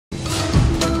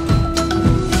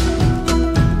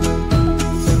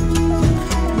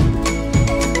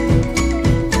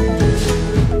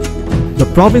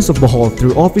province of Bohol,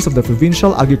 through Office of the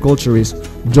Provincial Agriculturist,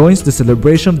 joins the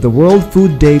celebration of the World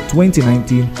Food Day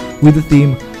 2019 with the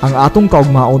theme, Ang atong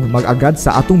kaugmaon mag-agad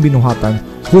sa atong binuhatan,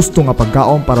 husto nga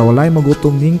pagkaon para walay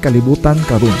magutom ning kalibutan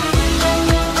karon.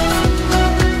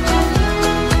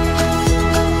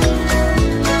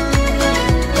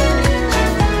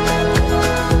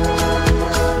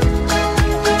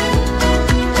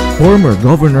 Former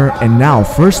Governor and now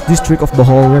 1st District of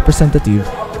Bohol Representative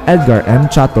Edgar M.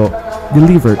 Chatto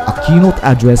delivered a keynote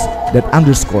address that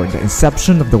underscored the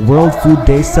inception of the World Food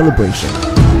Day celebration.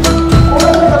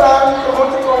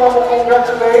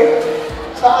 Congratulate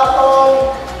sa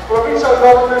atong Provincial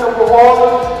Governor ng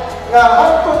Bohol nga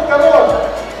hangtod karon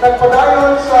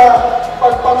nagpadayon sa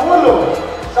pagpangulo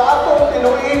sa atong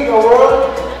tinuig nga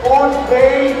World Food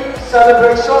Day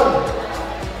celebration.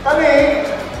 Kani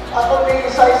atong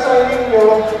isa-isa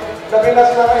ninyo, labi na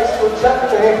sa mga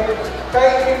estudyante,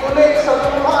 kay ikunay sa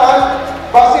tumaan,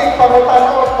 basig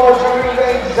pangutan-on mo during the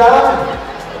exam.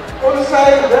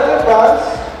 Unsay relevance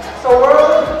sa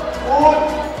World Food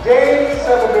Day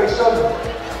celebration.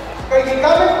 Kay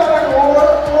gigamit pa ng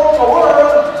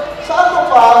world, sa ato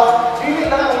pa, dili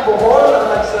na ang Bohol ang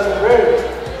nag-celebrate,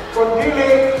 kundi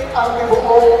ang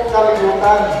tibuok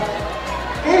kalibutan.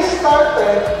 This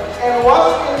started and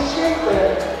was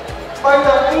initiated by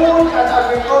the Food and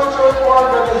Agriculture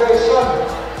Organization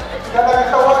na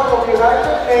nagtawag ng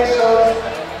United Nations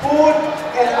Food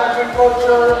and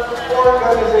Agriculture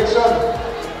Organization.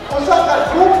 Usa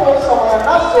ka grupo sa mga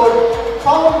nasod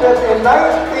founded in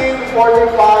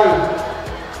 1945.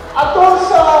 Atong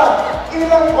sa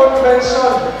ilang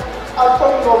convention,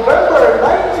 atong November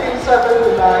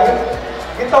 1979,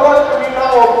 gitawag kanina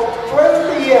og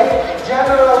 20th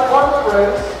General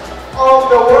Conference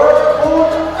of the World Food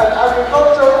and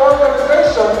Agriculture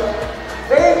Organization.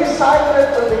 They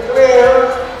decided to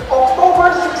declare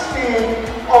October 16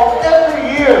 of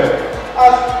every year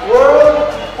as World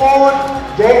Food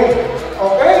Day.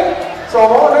 Okay? So,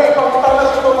 mo na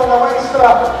ipagpatalas ko mga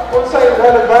maestra kung sa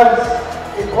relevance.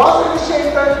 It was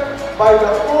initiated by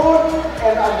the Food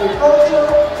and Agriculture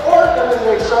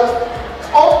Organization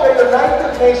of the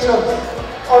United Nations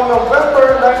on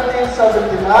November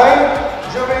 1979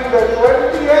 during the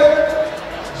 20th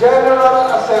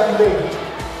General Assembly.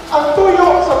 Ang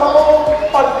tuyo sa maong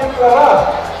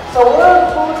pagdeklara sa World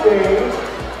Food Day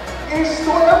is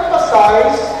to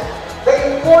emphasize the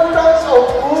importance of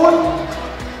food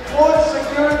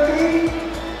security,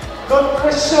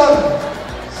 nutrition,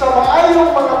 sa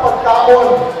maayong mga pagkaon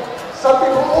sa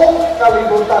tibuok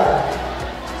kalibutan.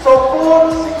 So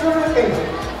food security,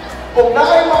 kung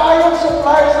naay maayong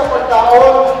supply sa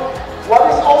pagkaon, what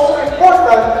is also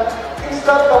important is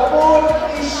that the food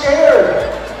is shared,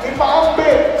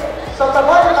 ipaambit sa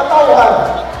tanang katawhan,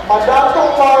 madato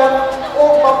man o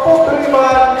mapobre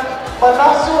man,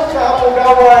 manasod na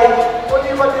amugaway o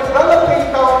iba developing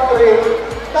country,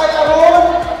 kay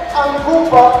aron ang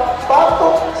guba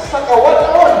batok sa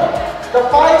kawanon. The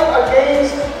fight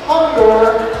against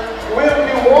hunger will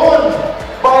be won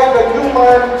by the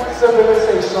human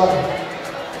civilization.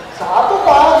 Sa ato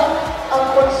pa,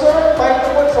 ang concern may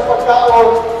tungkol sa pagkaon,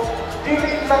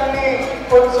 dili lang ni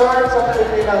concern sa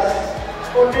Pilipinas,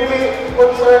 kundi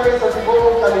concern sa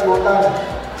tibuok kalibutan.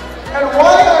 And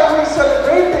why are we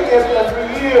celebrating it every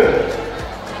year?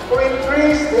 To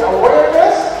increase the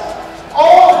awareness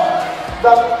of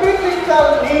the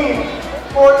critical need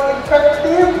for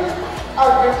effective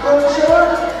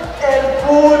agriculture and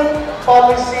food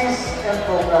policies and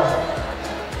programs.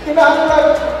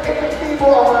 Kinahanglan epektibo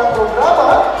ang mga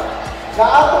programa na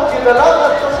atong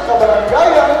gidalagan ito sa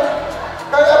kabaranggayan,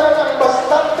 kaya rin ang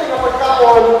bastante ng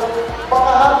pagkaon,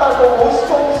 makahatag ng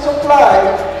hustong supply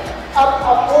at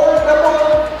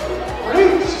affordable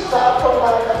reach sa atong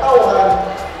mga katawhan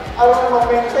aron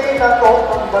ma-maintain nato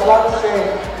ang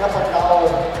balanse ng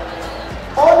pagkaon.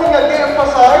 Mao nga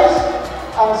gi-emphasize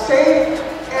ang safe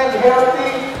and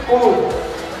healthy food.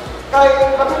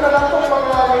 Kaya kami na lang itong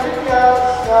mga millennials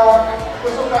na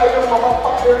gusto kayong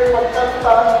mamagpakdiri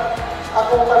magkanta,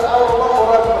 akong tanaw ba,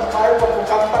 oras mas tayo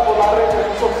pagkanta ko lang rin kung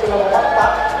gusto sila mamagpa.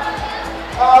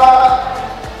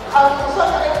 Ang usa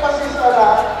ka emphasis na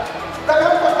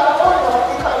daghang pagkaon na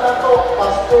makita na ito,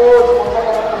 fast food, mga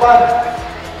kamataban.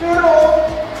 Pero,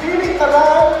 dili ka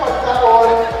lang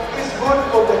pagkaon is good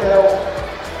for the health.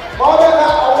 Mga na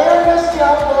awareness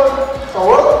yapon sa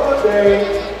World Food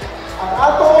Day, ang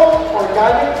atong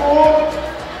organic food,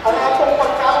 ang atong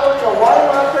pagkaon na wala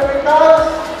mga chemicals,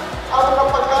 ang mga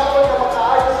pagkaon na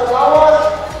makaayo sa lawas,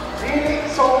 dili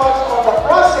so much on the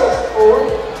processed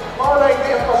food, mga na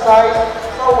i-emphasize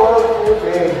sa World Food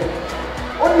Day.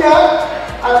 Unya,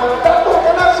 ang mga dato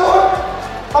kanasod,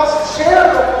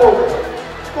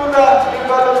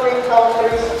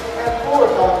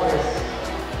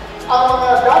 ang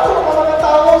mga dato ng mga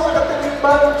tao sa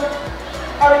katilingban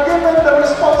are given the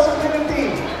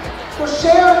responsibility to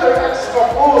share their extra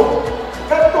food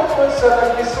tungkol sa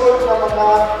naglisod ng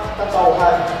mga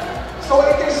katauhan. So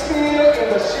it is still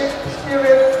in the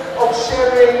spirit of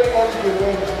sharing and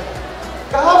giving.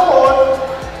 Kahapon,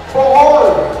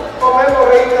 Bohol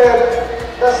commemorated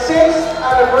the 6th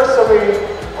anniversary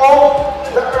of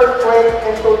the earthquake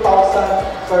in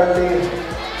 2013.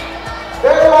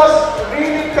 There was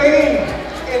really pain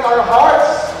in our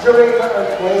hearts during the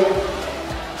earthquake.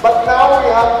 But now we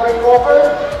have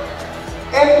recovered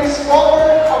and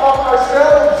discovered among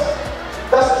ourselves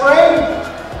the strength,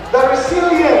 the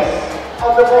resilience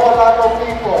of the Boholano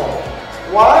people.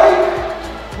 Why?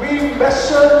 We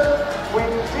measured with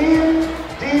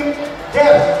deep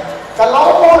depth,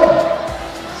 kalawon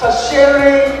sa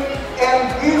sharing and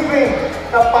giving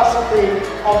capacity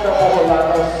of the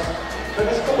Boholanos.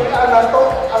 Nadiskubrihan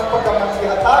nato ang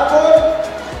pagkamanghihatagon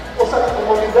o sa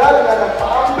komunidad na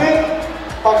nagpaambit,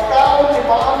 pagkaon ni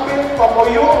paambit,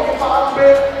 pamuyo ni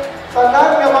paambit, tanan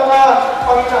nga mga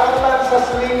panginahanglan sa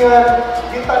silingan,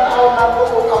 gitanaw nato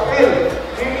o kapil,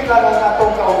 dili na lang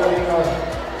natong kaugalingon.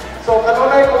 So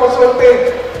kanunay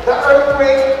kumusulti, the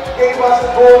earthquake gave us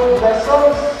gold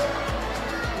lessons.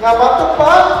 Nga mato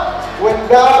pa, when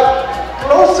God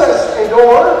closes a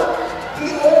door,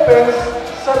 He opens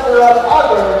several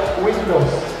other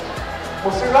windows.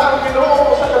 Musira ang Ginoo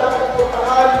mo sa kanang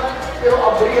pagpuntahan, pero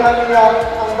abrihan niya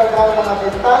ang daghang mga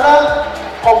bintana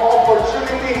of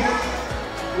opportunities.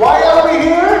 Why are we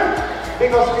here?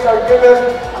 Because we are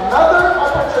given another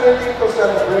opportunity to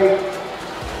celebrate.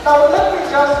 Now, let me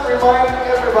just remind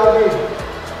everybody,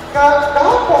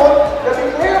 kahapon,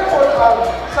 na-declare po ang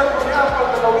Sangguniang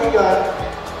Pagkalawigan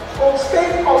kung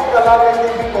state of calamity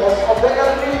because of the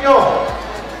El Nino,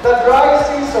 the dry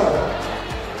season.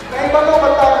 Naibalo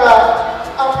matanga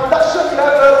ang production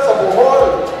level sa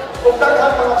Bohol kung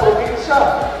daghang mga probinsya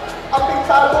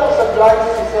apektado sa dry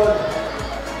season.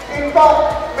 In fact,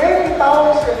 many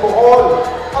towns in Bohol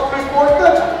have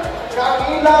reported na ang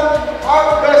ilang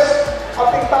harvest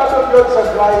apektado yun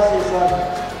sa dry season.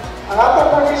 Ang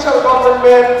atong provincial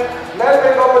government, led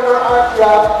by Governor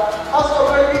Artia, has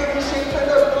already initiated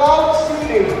a cloud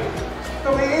seeding to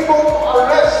be able to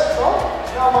arrest,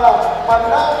 na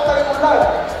manlaot tayo ulan,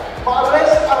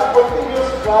 ma-arrest ang continuous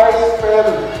dry spell.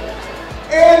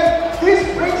 And this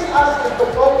brings us into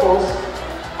focus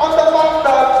on the fact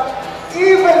that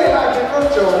even in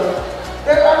agriculture,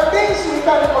 there are things we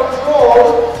can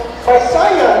control by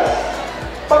science,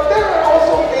 but there are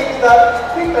also things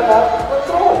that we cannot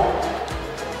control.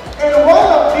 And one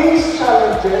of these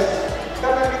challenges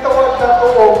na nagtawag na ito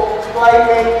o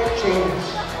climate change.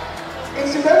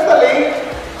 Incidentally,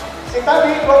 si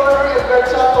Tani Governor Edgar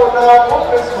Chatto na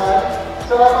congressman,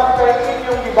 salamat kay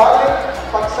inyong ibalik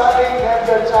pagsaling ni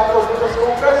Edgar Chatto dito sa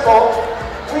Kongreso,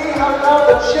 we have now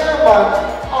the chairman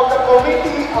of the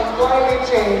Committee on Climate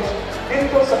Change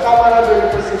dito sa Kamara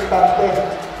ng Representante.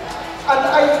 And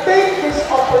I take this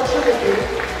opportunity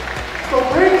to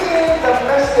bring in the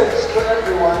message to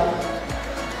everyone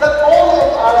that all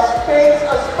of us plays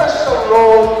a special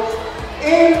role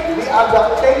in the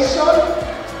adaptation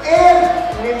and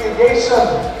mitigation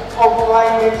of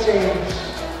climate change.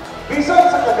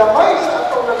 Bisan sa kagamay sa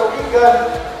atong lalawigan,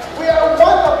 we are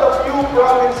one of the few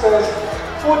provinces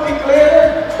who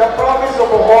declared the province of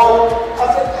Bohol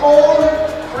as a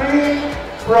coal-free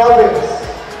province.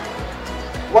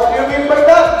 What do you mean by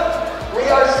that? We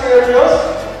are serious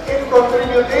in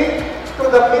contributing to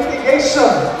the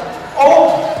mitigation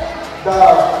of the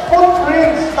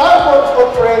footprints, carbon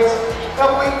footprints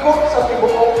na uikot sa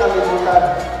tibuok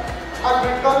kalibutan.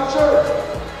 Agriculture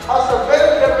has a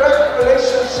very direct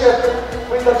relationship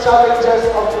with the challenges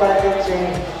of climate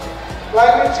change.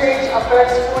 Climate change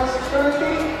affects food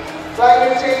security,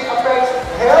 climate change affects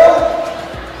health,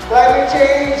 climate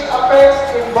change affects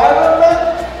environment,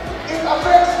 it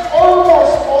affects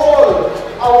almost all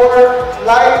our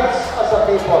lives as a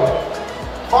people.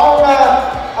 Mao nga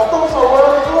atong sa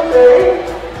World Food Day,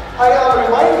 I am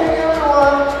reminding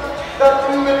everyone that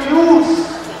we will use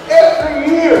every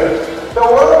year the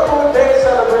World Food Day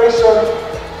celebration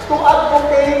to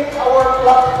advocate our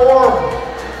platform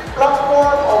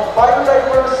of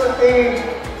biodiversity,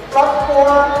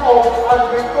 platform of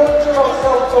agricultural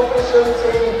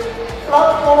self-sufficiency,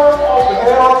 platform of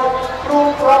health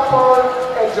through proper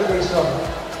education.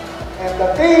 And the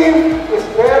theme is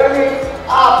very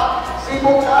apt.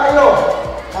 Sibog tayo.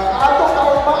 Ang atong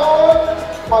kaugmaon,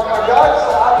 mag-agad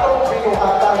sa atong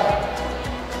binuhatan.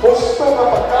 Gusto nga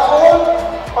pagkaon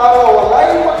para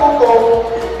walay magutom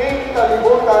ning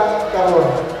kalibutan karon.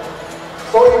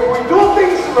 So if we do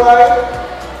things right,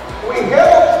 we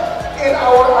help in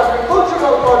our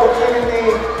agricultural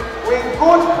productivity with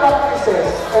good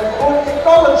practices and good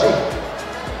technology.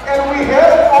 And we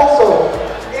help also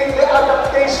in the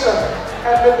adaptation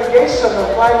and mitigation of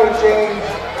climate change.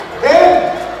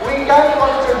 Then we can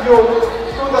contribute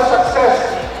to the success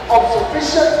of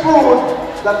sufficient food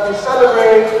that we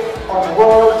celebrate on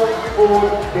World Food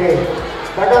Day.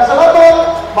 Daghang salamat,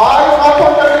 bye!